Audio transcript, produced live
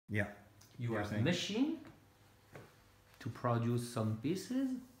Yeah. You have a machine to produce some pieces.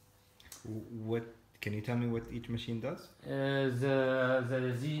 What can you tell me what each machine does?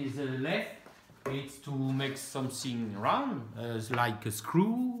 The left, it's to make something round, like a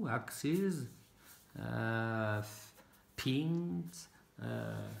screw, axes, pins,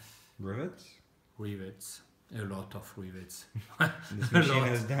 rivets, a lot of rivets. This machine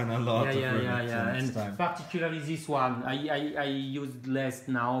has done a lot of rivets and time. particularly this one, I used less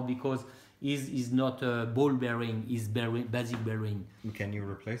now because is not a ball bearing, is basic bearing. Can you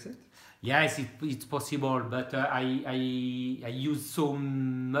replace it? Yes, it's possible, but I use so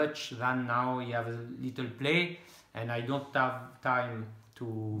much that now I have a little play and I don't have time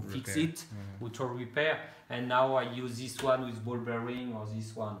to fix it to repair, and now I use this one with ball bearing or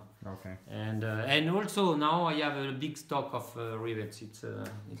this one. Okay. And also now I have a big stock of rivets. It's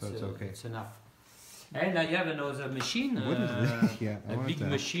okay. It's enough. And I have another machine, what is this? Yeah, a big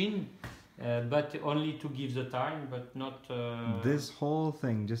machine. But only to give the time, but not... this whole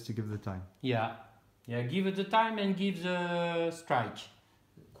thing just to give the time? Yeah. Yeah, give it the time and give the strike.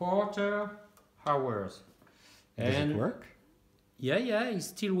 Quarter hours. Does it work? Yeah, it's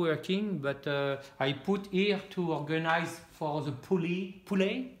still working, but I put here to organize for the pulley.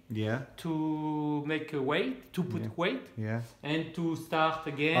 Yeah. To make a weight, to put weight. Yeah. And to start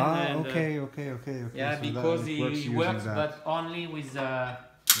again. Ah, and, okay. Yeah, so because it works, but only with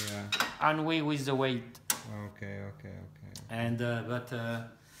only with the weight. Okay. And but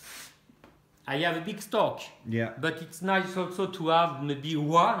I have a big stock. Yeah. But it's nice also to have maybe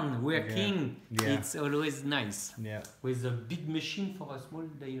one working. Yeah. It's always nice. Yeah. With a big machine for a small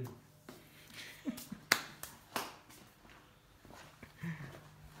dial.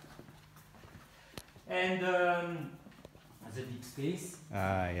 And the Deep Space.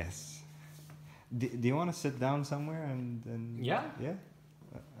 Ah, yes. Do you want to sit down somewhere and Yeah. Yeah.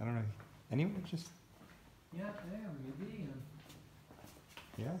 I don't know. Anywhere, just. Yeah, maybe.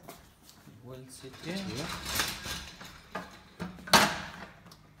 Yeah. Well, sit here.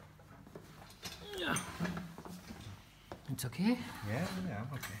 Yeah. It's okay. Yeah,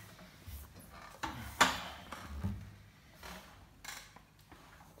 I'm okay.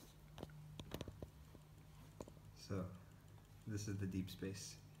 So, this is the Deep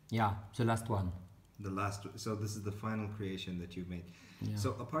Space. Yeah, the last one. So this is the final creation that you've made. Yeah.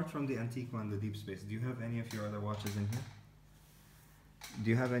 So apart from the Antiqua and the Deep Space, do you have any of your other watches in here? Do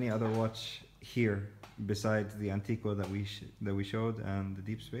you have any other watch here besides the Antiqua that we showed and the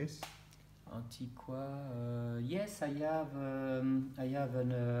Deep Space? Antiqua, yes, I have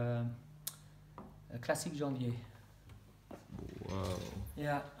a classic Janvier. Whoa.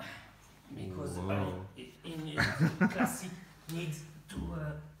 Yeah, because Whoa. in classic needs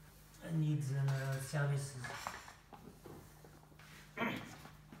services.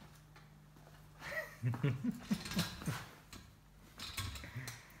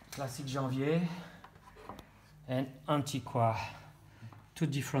 Classic Janvier and Antiqua, two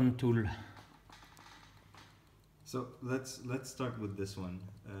different tools. So let's start with this one,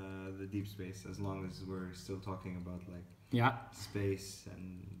 the Deep Space. As long as we're still talking about space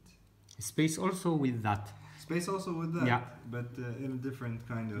and space also with that. Space also with that, but in a different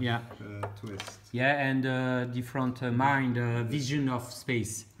kind of twist. Yeah, and different vision of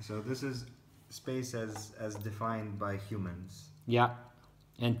space. So this is space as defined by humans. Yeah,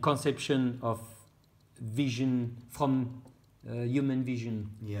 and conception of vision from human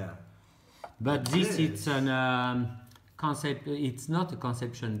vision. Yeah. But this it's an concept. It's not a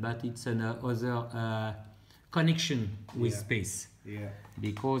conception, but it's an other connection with space. Yeah.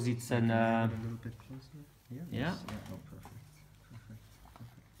 Because it's an. A little bit closer. Yeah. Oh, perfect.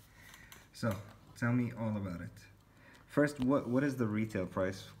 So, tell me all about it. First, what is the retail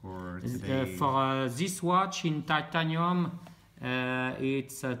price for today? For this watch in titanium,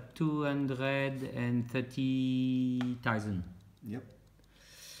 it's 230,000. Yep.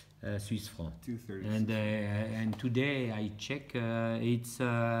 Swiss franc. 230. And today I check, it's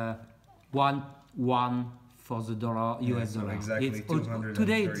 1 for the dollar, US dollar. Exactly.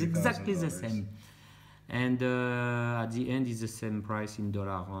 Today it's exactly the same. And at the end is the same price in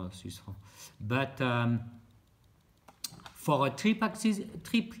dollar, Swiss franc. But for a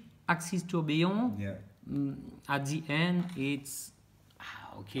triple-axis tourbillon, at the end it's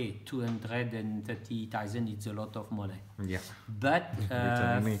 230,000. It's a lot of money. Yeah. But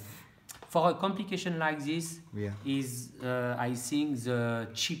for a complication like this, is I think the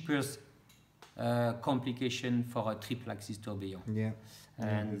cheapest complication for a triple-axis tourbillon. Yeah.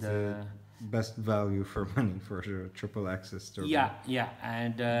 And best value for money for a triple axis tourbillon. Yeah,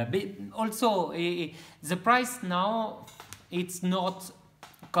 and but also the price now, it's not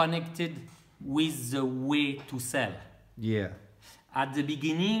connected with the way to sell. Yeah. At the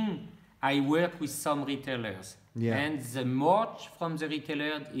beginning, I work with some retailers, and the marge from the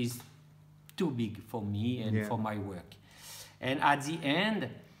retailer is too big for me and for my work. And at the end,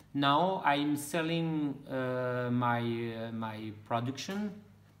 now I'm selling my production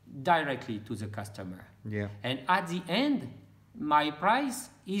directly to the customer. Yeah. And at the end, my price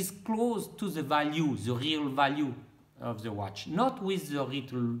is close to the value, the real value of the watch, not with the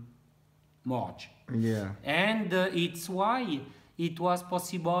retail marge. Yeah. And it's why it was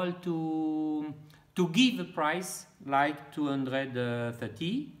possible to give a price like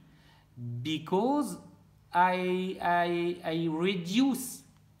 230, because I reduce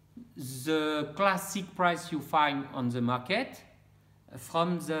the classic price you find on the market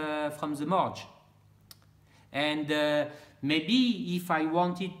from the marge. And maybe if I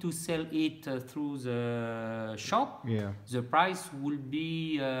wanted to sell it through the shop, the price would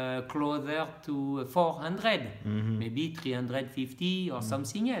be closer to 400, maybe 350 or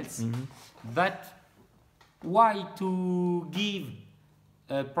something else. But why to give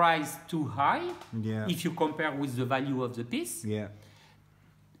a price too high if you compare with the value of the piece?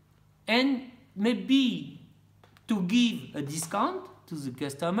 And maybe to give a discount to the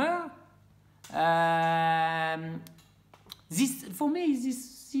customer. This, for me,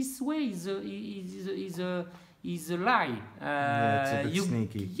 this way is a lie. It's a bit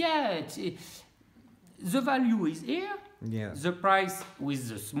sneaky. The value is here. Yeah. The price with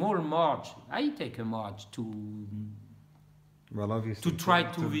the small marge, I take a marge to. Well, obviously, to try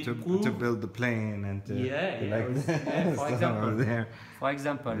to build the plane and to for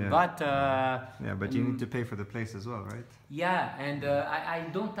example. But but you need to pay for the place as well, right? Yeah, and I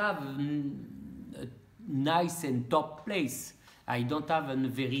don't have a nice and top place. I don't have a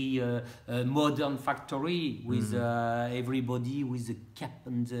very modern factory with everybody with a cap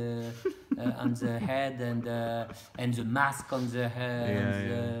on the head and the mask on the head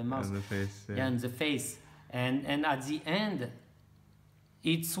and the mouth and the face. and the face. And at the end,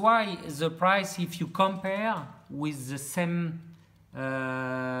 it's why the price, if you compare with the same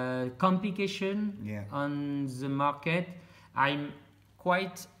complication on the market, I'm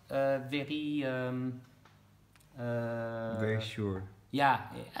quite very sure. Yeah,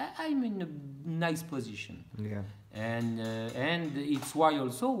 I'm in a nice position. Yeah. And it's why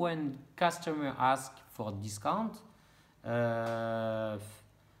also when customer ask for discount, I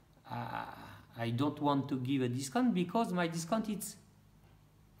don't want to give a discount because my discount is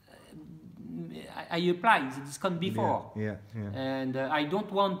I apply the discount before. And I don't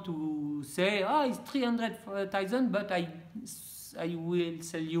want to say, oh, it's 300,000, but I will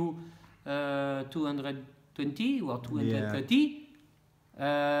sell you 220 or 230.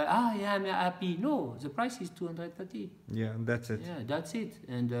 I'm happy. No, the price is 230. Yeah, that's it. Yeah, that's it.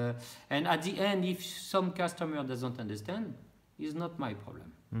 And at the end, if some customer doesn't understand, it's not my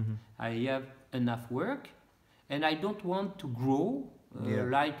problem. I have enough work, and I don't want to grow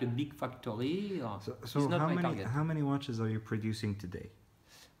like a big factory. So it's not my target. How many watches are you producing today?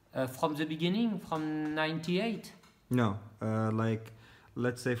 From the beginning, from 98. No, like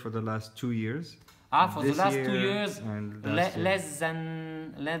let's say for the last 2 years. For the last 2 years, less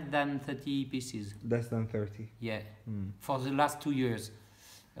than 30 pieces. Less than 30. Yeah, for the last 2 years.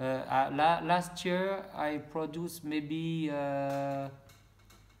 Last year I produced maybe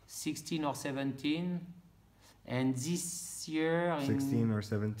 16 or 17, and this year 16 or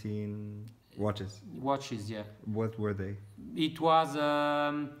 17 watches. Watches, yeah. What were they? It was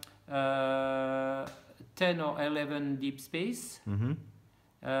 10 or 11 Deep Space, 2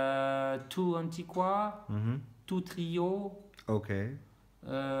 Antiqua, 2 Trio. Okay.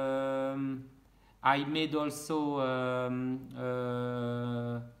 I made also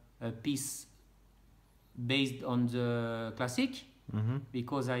a piece based on the classic,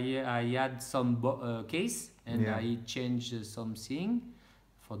 because I had some case and I changed something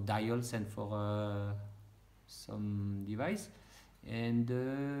for dials and for some device. And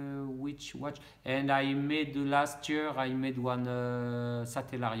which watch? And I made last year. I made one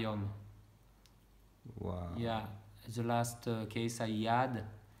Satellarium. Wow. Yeah, the last case I had.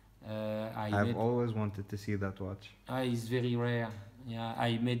 I've always wanted to see that watch. It's very rare. Yeah,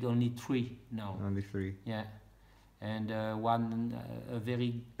 I made only 3 now. Only 3. Yeah, and one a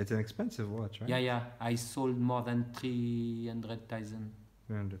very. It's an expensive watch, right? Yeah. I sold more than 300,000.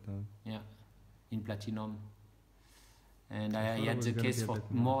 300,000. Yeah, in platinum. And I had the case for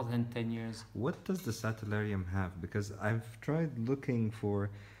more than 10 years. What does the Satellarium have? Because I've tried looking for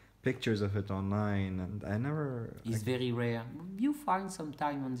pictures of it online and I never... It's very rare. You find some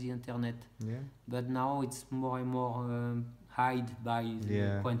time on the internet. Yeah. But now it's more and more hide by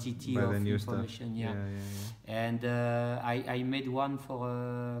the quantity by of the new information. Stuff. And I made one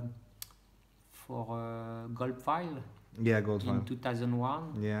for gold file. Gold file. In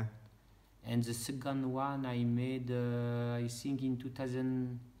 2001. Yeah. And the second one I made, I think in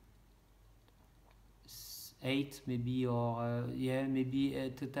 2008 maybe, or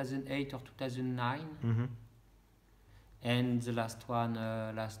maybe 2008 or 2009. Mm-hmm. And the last one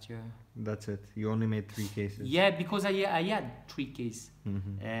last year. That's it. You only made 3 cases. Yeah, because I had 3 cases.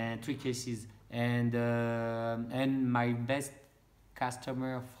 Mm-hmm. 3 cases, and my best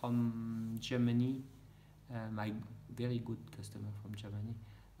customer from Germany, my very good customer from Germany,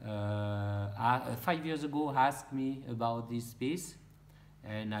 5 years ago asked me about this piece,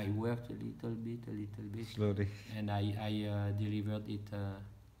 and I worked a little bit slowly, and I delivered it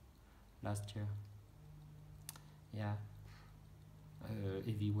last year. Yeah,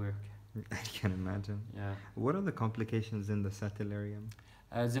 heavy work. I can imagine. Yeah. What are the complications in the satellarium?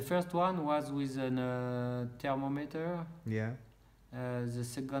 The first one was with a thermometer. Yeah. The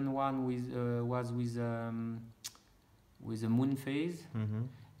second one was with a moon phase. Mm-hmm.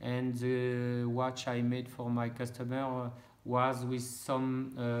 And the watch I made for my customer was with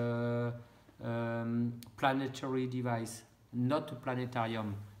some planetary device, not a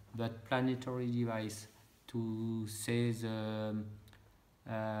planetarium, but planetary device to say the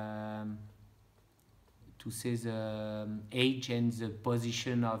age and the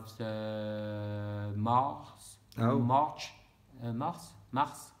position of the Mars. Oh. Mars, the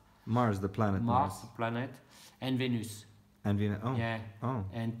planet. Mars, the planet, and Venus. And Venus. Oh. Yeah. Oh.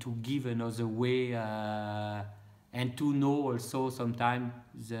 And to give another way, and to know also sometimes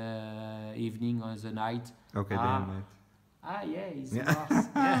the evening or the night. Okay, day and night. It's Mars.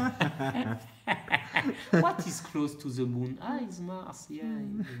 Yeah. What is close to the moon? It's Mars. Yeah.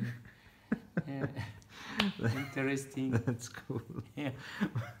 Interesting. That's cool. Yeah.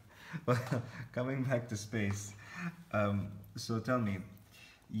 Well, coming back to space, so tell me,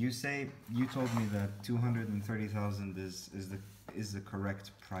 you told me that 230,000 is the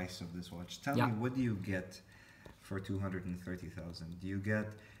correct price of this watch. Tell me, what do you get for 230,000? Do you get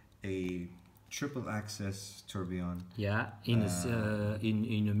a triple axis tourbillon? Yeah, in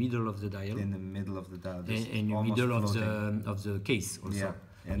the middle of the dial. In the middle of the dial. In the middle of the case also. Yeah,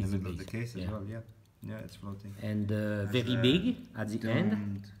 in the middle of the case as well. Yeah, it's floating. And very big at the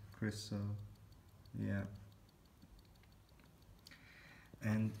end. Crystal. Yeah.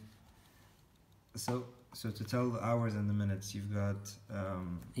 And so to tell the hours and the minutes, you've got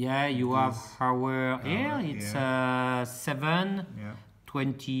you have hour here. It's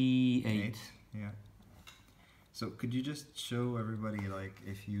 7:28. Yeah. So could you just show everybody, like,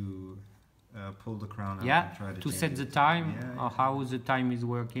 if you pull the crown out and try to set the time, or how the time is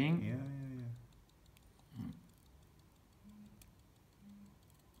working. Yeah.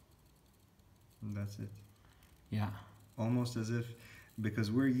 And that's it. Yeah. Almost as if,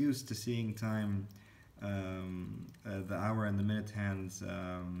 because we're used to seeing time, the hour and the minute hands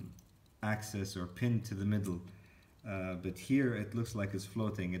axis or pinned to the middle, but here it looks like it's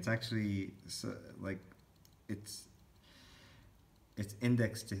floating. It's actually like it's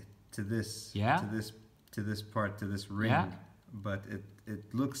indexed to this part, to this ring, but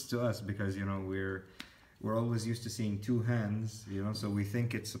it looks to us, because we're always used to seeing 2 hands, so we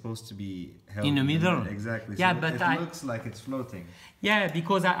think it's supposed to be held in the middle. Exactly. Yeah, so but it looks like it's floating. Yeah,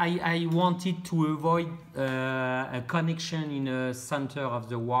 because I wanted to avoid a connection in the center of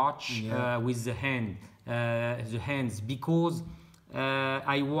the watch with the hands, because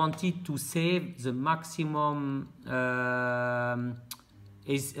I wanted to save the maximum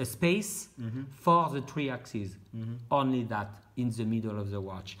space for the 3 axes. Only that in the middle of the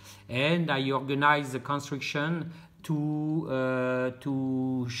watch, and I organized the construction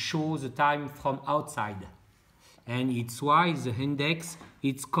to show the time from outside, and it's why the index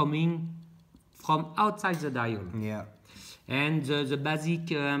it's coming from outside the dial. Yeah. And the basic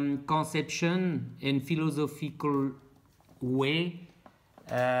conception and philosophical way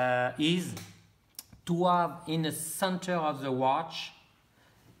is to have in the center of the watch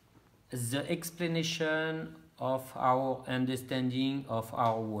the explanation of our understanding of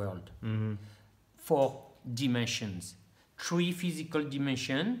our world. 4 dimensions, 3 physical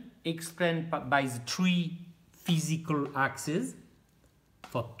dimensions explained by the 3 physical axes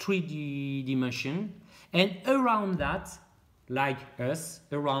for 3D dimension, and around that,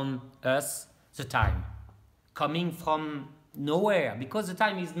 around us, the time coming from nowhere, because the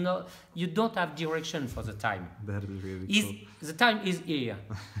time is not, you don't have direction for the time. That is really cool. The time is here.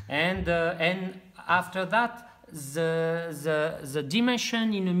 and after that, the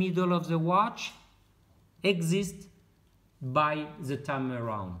dimension in the middle of the watch exists by the time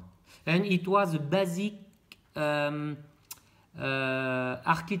around. And it was a basic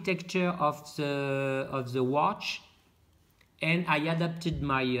architecture of the watch, and I adapted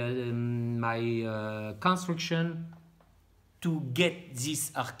my construction to get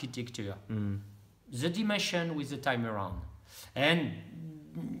this architecture, the dimension with the time around, and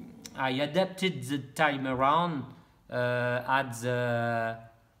I adapted the time around at the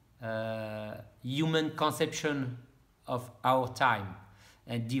human conception of our time,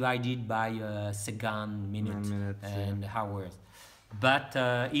 and divided by second, minute, and hours. But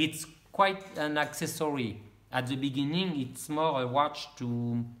it's quite an accessory. At the beginning, it's more a watch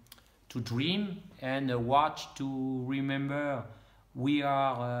to dream and a watch to remember. We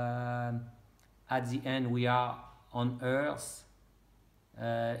are at the end. We are on Earth,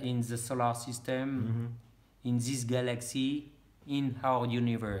 in the solar system, in this galaxy, in our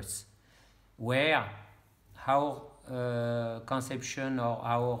universe, where our conception or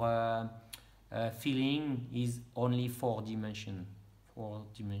our feeling is only 4 dimensions.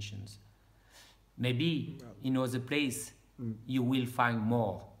 Maybe in other place you will find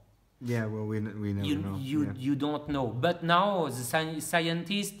more. Yeah, well, we never know. You don't know. But now the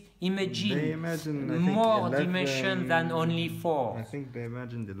scientists imagine more 11, dimension than only 4. I think they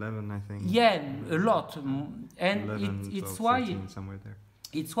imagined 11. I think. Yeah, a lot, and 11, it's 12, why 13, somewhere there.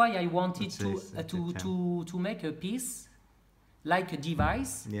 it's why I wanted Let's to make a piece like a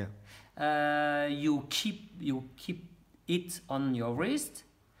device. Yeah. You keep it on your wrist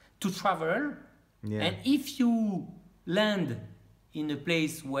to travel. Yeah. And if you land in a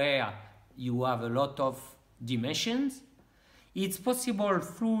place where you have a lot of dimensions, it's possible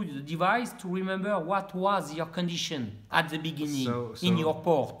through the device to remember what was your condition at the beginning, in your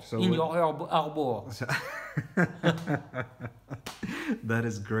port, in your harbor. That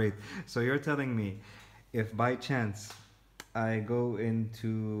is great. So you're telling me, if by chance I go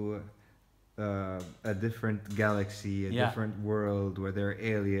into a different galaxy, a different world where there are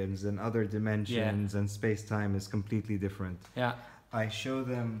aliens and other dimensions and space-time is completely different. Yeah. I show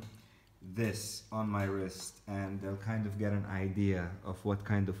them this on my wrist and they'll kind of get an idea of what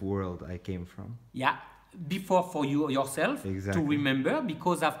kind of world I came from. Yeah. Before for you yourself to remember,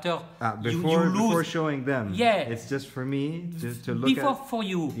 because after before you lose, showing them, it's just for me just to look before at, for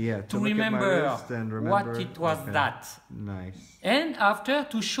you to remember, remember what it was that. Nice. And after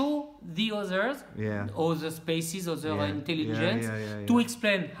to show the others, other species, other intelligence, to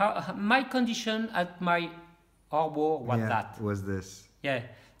explain how my condition at my harbor was that. Was this? Yeah.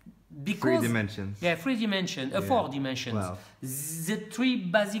 Because 3 dimensions. Yeah, 3 dimensions, 4 dimensions. Well. The 3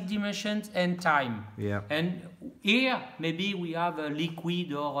 basic dimensions and time. Yeah. And here maybe we have a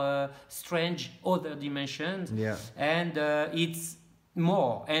liquid or a strange other dimensions. Yeah. And it's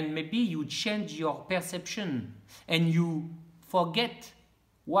more. And maybe you change your perception and you forget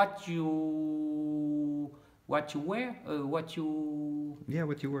what you were, what you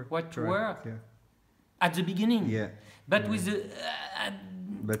were at the beginning. Yeah. But with the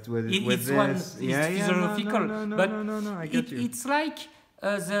but with it's this, one philosophical. No, I get you. It's like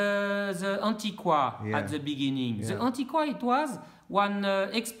the Antiqua at the beginning. Yeah. The Antiqua, it was one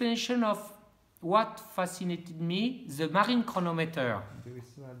explanation of what fascinated me, the marine chronometer. Do we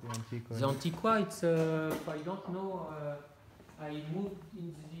still have the Antiqua? The Antiqua, it's I don't know. I moved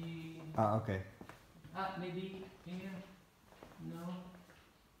in the. Okay. Maybe here. No.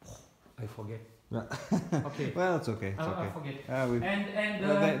 I forget. Okay. Well, it's okay. It's okay. I forget.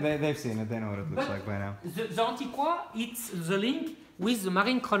 They've seen it. They know what it looks like by now. The Antiqua, it's the link with the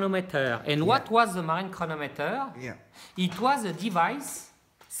marine chronometer. And what was the marine chronometer? Yeah. It was a device,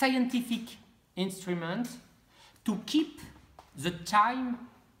 scientific instrument, to keep the time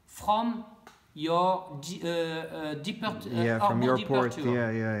from your departure. From your port.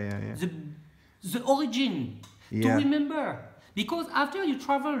 Yeah. The origin to remember. Because after you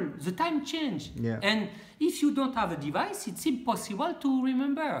travel, the time changes. Yeah. And if you don't have a device, it's impossible to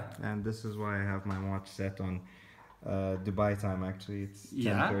remember. And this is why I have my watch set on Dubai time. Actually, it's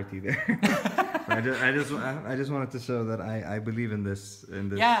 10:30 there. I just wanted to show that I believe in this.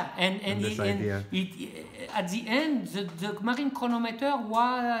 And this idea. At the end, the marine chronometer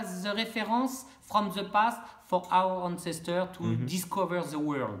was the reference from the past for our ancestors to discover the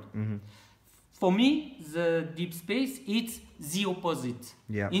world. For me, the deep space, it's the opposite.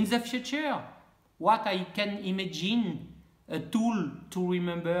 Yeah. In the future, what I can imagine, a tool to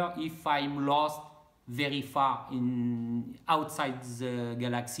remember if I'm lost very far outside the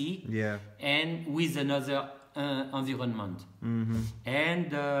galaxy, and with another environment.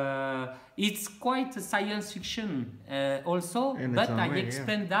 And it's quite a science fiction also, but I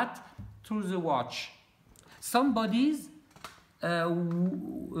explain that through the watch. Some bodies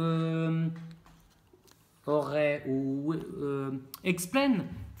explain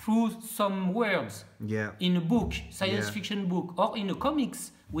through some words Yeah. in a book, science Yeah. fiction book, or in a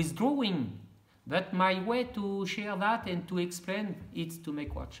comics with drawing. But my way to share that and to explain it's to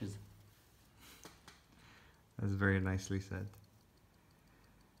make watches. That's very nicely said.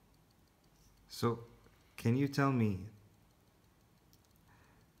 So, can you tell me,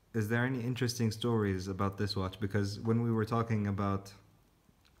 is there any interesting stories about this watch? Because when we were talking about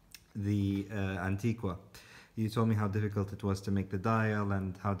the Antiqua, you told me how difficult it was to make the dial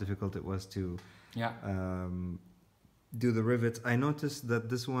and how difficult it was to Yeah. do the rivets. I noticed that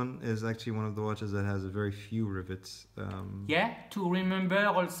this one is actually one of the watches that has very few rivets. Yeah, to remember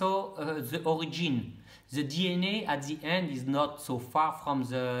also the origin. The DNA at the end is not so far from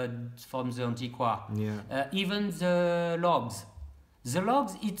the Antiqua. Yeah. Even the logs. The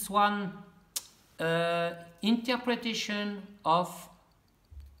logs, it's one interpretation of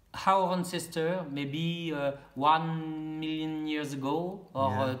our ancestor, maybe 1 million years ago or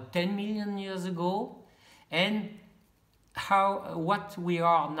Yeah. 10 million years ago, and what we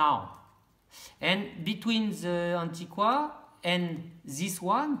are now. And between the Antiqua and this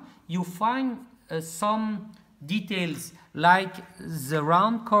one, you find some details like the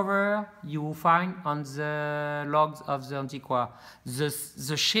round cover you find on the logs of the Antiqua,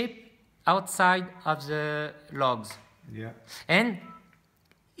 the shape outside of the logs. Yeah. And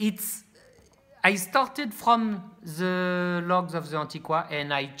I started from the logs of the Antiqua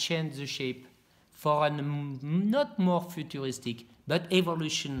and I changed the shape for a not more futuristic, but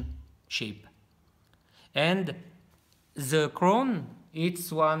evolution shape. And the crown,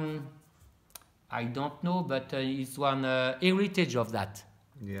 it's one, I don't know, but it's one heritage of that.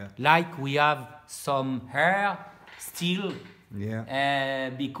 Yeah. Like we have some hair still,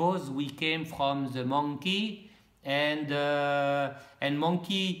 Yeah. because we came from the monkey, and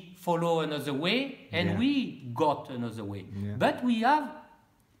monkey follow another way, and Yeah. we got another way. Yeah. But we have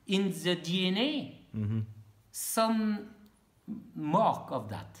in the DNA some mark of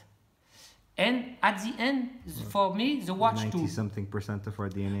that. And at the end, for me, the watch too. 90-something% of our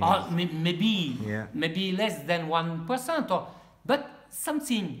DNA. Maybe Yeah. maybe less than 1%, but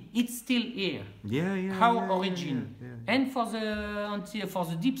something. It's still here. Yeah, yeah. How yeah, origin. Yeah, yeah. And for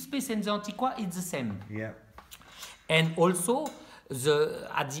the Deep Space and the Antiqua, it's the same. Yeah. And also,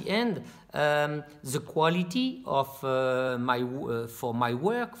 at the end, the quality of for my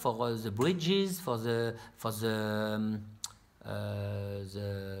work, for the bridges, for the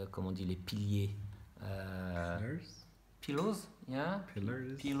comment on dit les piliers, pillows, yeah,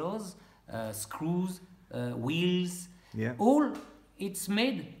 pillows, screws, wheels, Yeah. all it's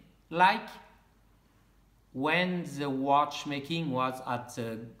made like when the watchmaking was at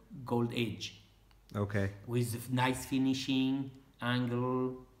the gold age. Okay. With nice finishing,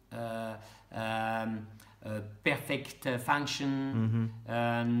 angle, perfect function,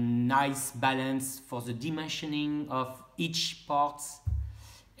 nice balance for the dimensioning of each parts.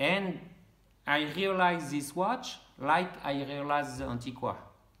 And I realized this watch like I realized the Antiqua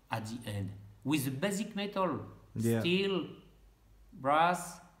at the end, with the basic metal, Yeah. steel,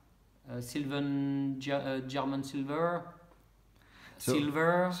 brass, silver, German silver,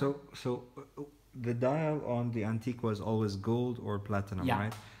 silver. So the dial on the Antiqua was always gold or platinum, Yeah.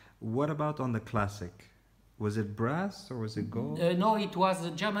 right? What about on the classic? Was it brass or was it gold? No, it was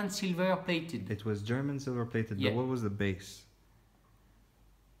German silver plated. It was German silver plated, Yeah. but what was the base?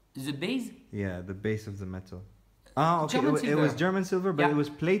 The base Yeah, the base of the metal. Ah, okay. German It was silver. German silver, but Yeah. it was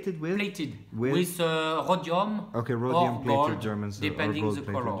plated with. plated With- with rhodium. Okay, rhodium or plated gold, German silver, or depending gold the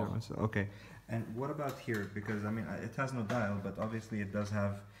plated color. German silver. Okay. And what about here? Because I mean, it has no dial, but obviously it does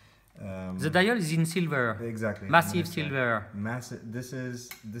have. The dial is in silver. Exactly. Massive That's right. silver. Massive. This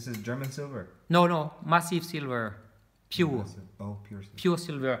is German silver. No, massive silver. Pure. Massive. Oh, pure silver. Pure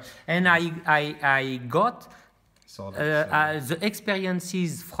silver. And I got Solid. silver. the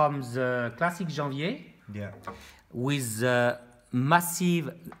experiences from the classic Janvier Yeah. with massive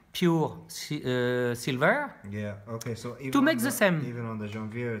pure silver. Yeah. Okay. So even To make on the same. Even on the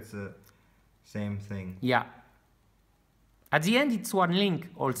Janvier, it's the same thing. Yeah. At the end, it's one link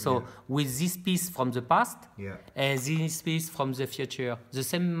also Yeah. with this piece from the past Yeah. and this piece from the future. The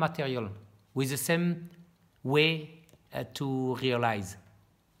same material with the same way to realize.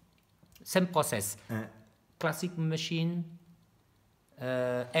 Same process. Classic machine,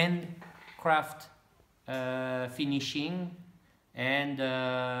 handcraft finishing, and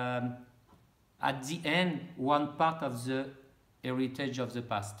at the end, one part of the heritage of the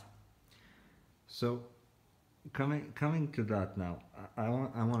past. So, coming to that now, I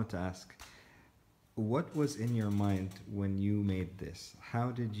wanted to ask, what was in your mind when you made this?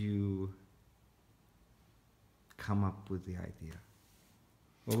 How did you come up with the idea?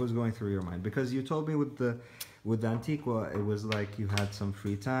 What was going through your mind? Because you told me with the Antiqua, it was like you had some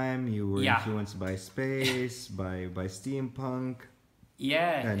free time, you were influenced by space, by steampunk.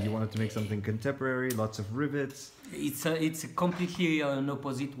 Yeah. And you wanted to make something contemporary, lots of rivets. It's a completely an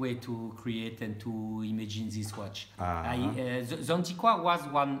opposite way to create and to imagine this watch. The Antiqua was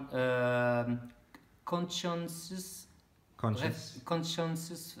one conscious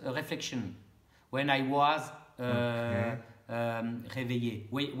reflection when I was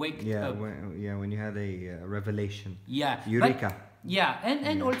réveillé, wake up. When you had a revelation. Yeah. Eureka.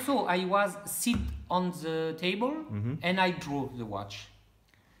 And also I was sit on the table and I drew the watch.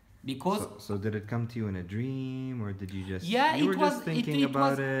 Because so did it come to you in a dream, or did you just you were just thinking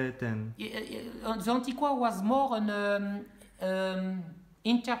about it? And the Antiqua was more an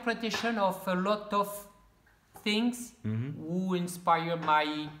interpretation of a lot of things who inspire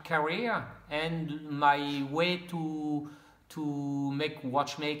my career and my way to make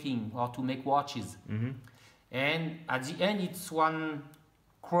watchmaking or to make watches. And at the end, it's one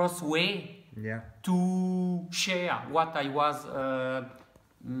cross way to share what I was.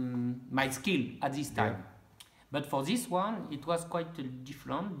 My skill at this time. But for this one, it was quite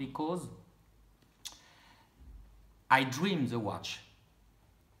different because I dreamed the watch.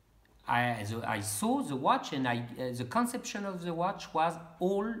 I saw the watch, and the conception of the watch was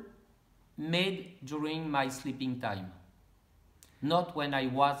all made during my sleeping time, not when I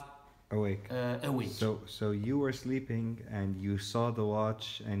was awake. So you were sleeping and you saw the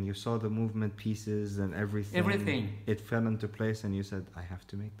watch and you saw the movement pieces and everything. Everything. It fell into place and you said, I have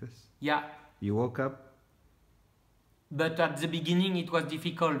to make this. Yeah. You woke up. But at the beginning it was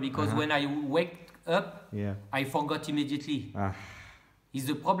difficult because when I wake up, I forgot immediately. It's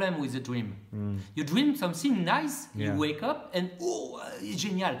the problem with the dream. You dream something nice, you wake up and it's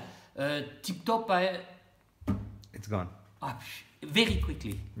genial. Tip top. It's gone. Very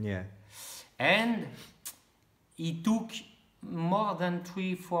quickly. Yeah. And it took more than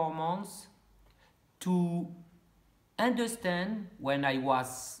 3-4 months to understand when I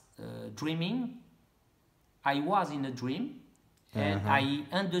was dreaming. I was in a dream and I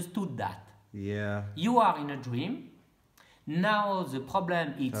understood that. Yeah. You are in a dream. Now the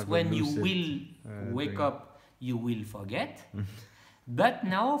problem is when you will wake up, you will forget. But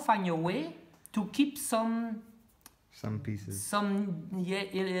now find a way to keep some pieces, some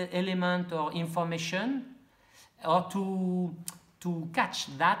element or information, or to catch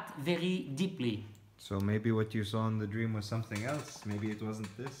that very deeply. So maybe what you saw in the dream was something else. Maybe it wasn't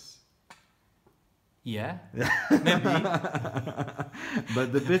this. Yeah, maybe.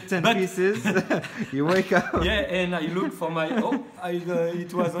 But the bits and pieces, you wake up. Yeah, and I look for my.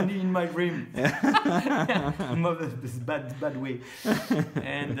 It was only in my dream. This bad way.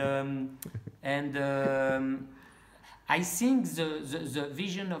 And I think the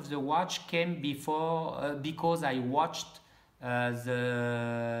vision of the watch came before because I watched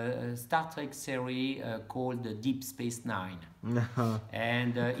the Star Trek series called Deep Space Nine.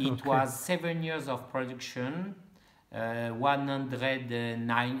 And it was 7 years of production,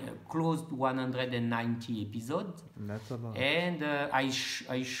 109, close to 190 episodes. That's a lot. And I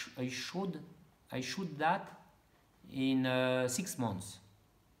showed that in 6 months.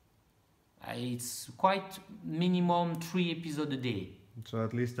 It's quite minimum 3 episodes a day. So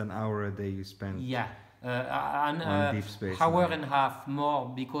at least an hour a day you spend. Yeah. On Deep Space hour and a half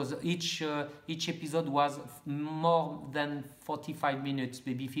more because each episode was more than 45 minutes,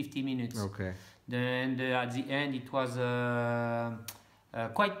 maybe 50 minutes. Okay. And at the end it was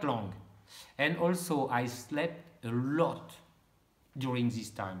quite long. And also I slept a lot during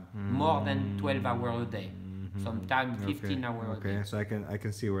this time, more than 12 hours a day, sometimes 15 hours a day. Okay, so I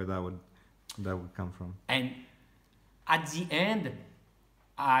can see where that would come from. And at the end,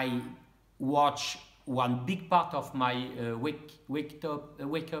 I watch one big part of my wake up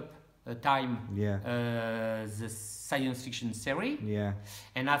time. The science fiction series. Yeah.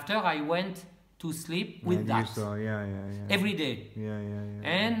 And after I went to sleep with that. You saw, every day. Yeah.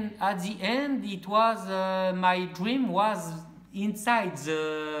 And at the end, it was my dream was inside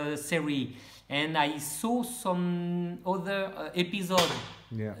the series, and I saw some other episode.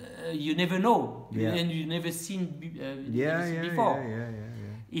 Yeah. You never know, and you never seen before. Yeah.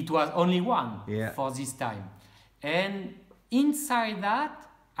 It was only one for this time, and inside that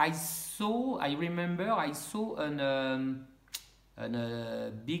I remember I saw a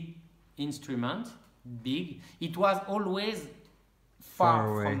big instrument, big. It was always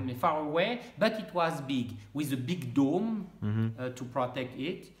far away, but it was big with a big dome to protect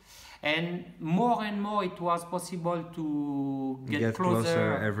it. And more it was possible to get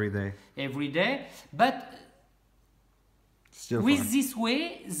closer every day. But still with far. this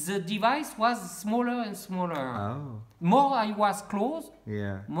way, the device was smaller and smaller. Oh. More I was close,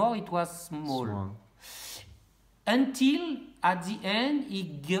 more it was small. Until at the end,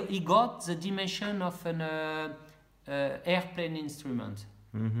 he got the dimension of an airplane instrument.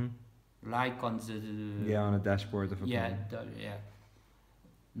 Like on the... on a dashboard of a plane.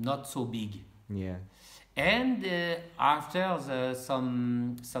 Not so big. Yeah. And after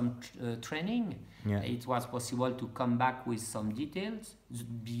some training, it was possible to come back with some details,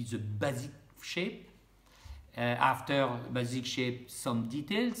 the basic shape. After basic shape, some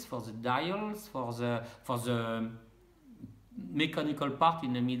details for the dials, for the mechanical part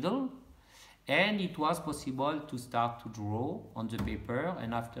in the middle, and it was possible to start to draw on the paper,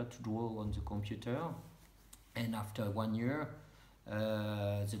 and after to draw on the computer. And after 1 year,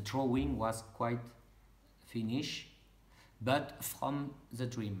 the drawing was quite finished, but from the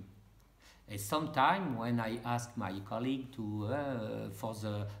dream. And sometime when I asked my colleague to for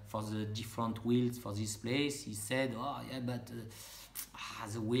the different wheels for this place, he said, "Oh yeah, but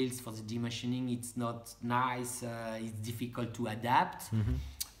the wheels for the dimensioning, it's not nice. It's difficult to adapt."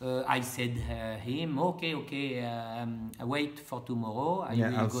 I said him, okay, wait for tomorrow. I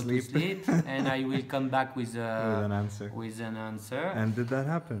will go to sleep and I will come back with an answer. And did that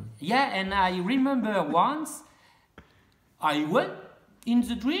happen? Yeah, and I remember once I went in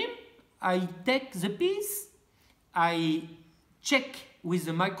the dream. I take the piece, I check with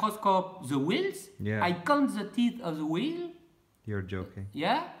the microscope the wheels, I count the teeth of the wheel. You're joking.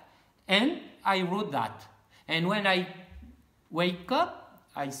 Yeah, and I wrote that. And when I wake up,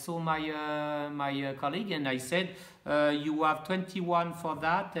 I saw my colleague and I said, you have 21 for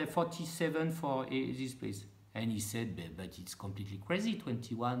that, 47 for this place. And he said, but it's completely crazy,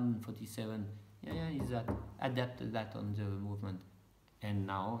 21, 47. Yeah, is that adapted that on the movement. And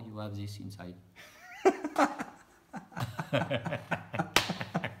now you have this inside.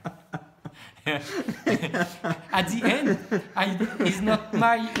 At the end, it's not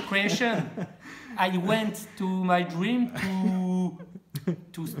my creation. I went to my dream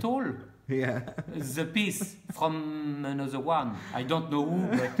to steal the piece from another one. I don't know who,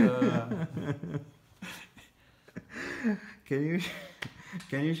 but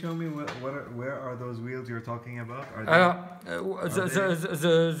Can you show me where are those wheels you're talking about?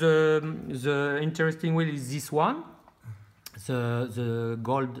 The interesting wheel is this one, the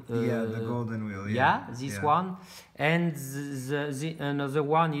gold. The golden wheel. This one, and the another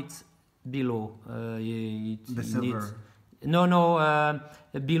one it's below. The silver.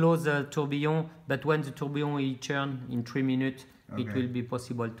 Below the tourbillon. But when the tourbillon will turn in 3 minutes. Okay. It will be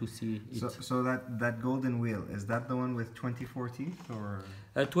possible to see it. So that golden wheel, is that the one with 24 teeth or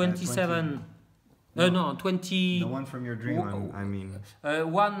 27? 20. The one from your dream, I mean.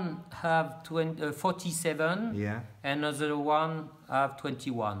 One have 47. Yeah. Another one have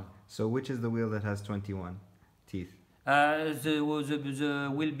 21. So which is the wheel that has 21 teeth? The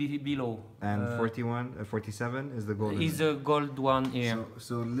will be below. And 47 is the golden. Is the gold one here.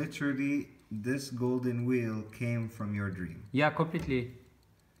 So literally, this golden wheel came from your dream. Yeah, completely.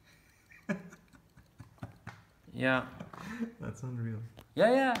 Yeah. That's unreal.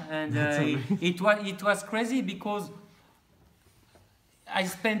 Yeah, and it was crazy because I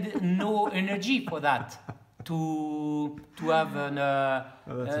spent no energy for that to have an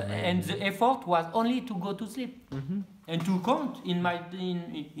and the effort was only to go to sleep and to count in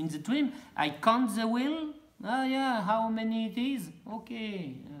the dream. I count the wheel. How many it is?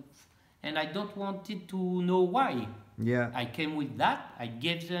 Okay. And I don't want it to know why. Yeah. I came with that. I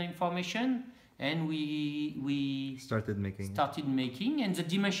gave the information, and we started making, and the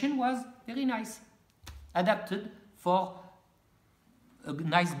dimension was very nice, adapted for a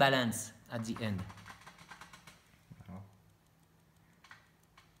nice balance at the end. Wow.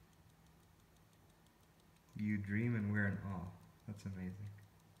 You dream and we're in awe. That's amazing.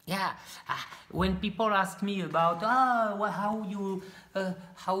 Yeah, when people ask me about how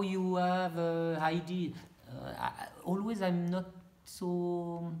you have idea, always I'm not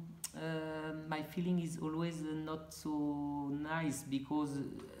so. My feeling is always not so nice because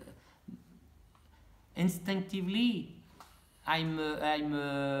instinctively I'm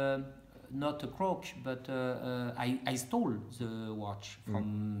not a crook, but I stole the watch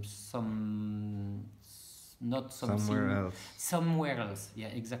from somewhere else. Yeah,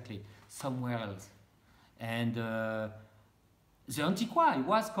 exactly, somewhere else. And the antiquary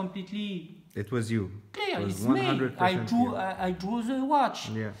was completely. It was you. Clear, it was it's me. I drew the watch.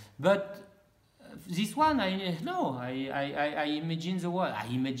 Yeah. But This one, I imagine the watch.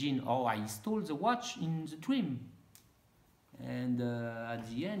 I installed the watch in the dream, and at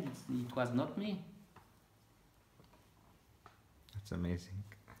the end, it was not me. That's amazing.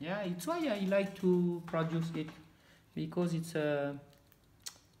 Yeah, it's why I like to produce it, because it's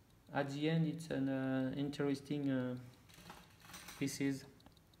at the end it's an interesting pieces.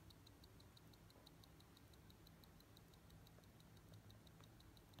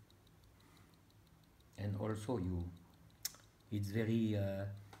 And also it's very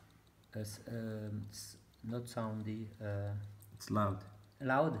not soundy. It's loud.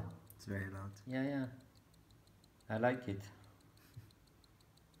 Loud. It's very loud. Yeah. I like it.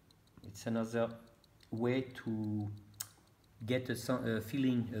 It's another way to get a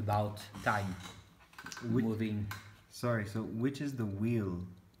feeling about time moving. Sorry. So which is the wheel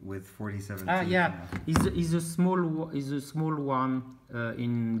with 47? Yeah. Is a small one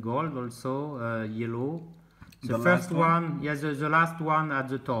in gold, also yellow. The first one, yes, the last one at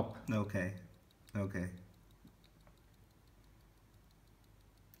the top. Okay.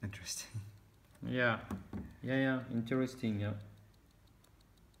 Interesting. Yeah. Interesting. Yeah.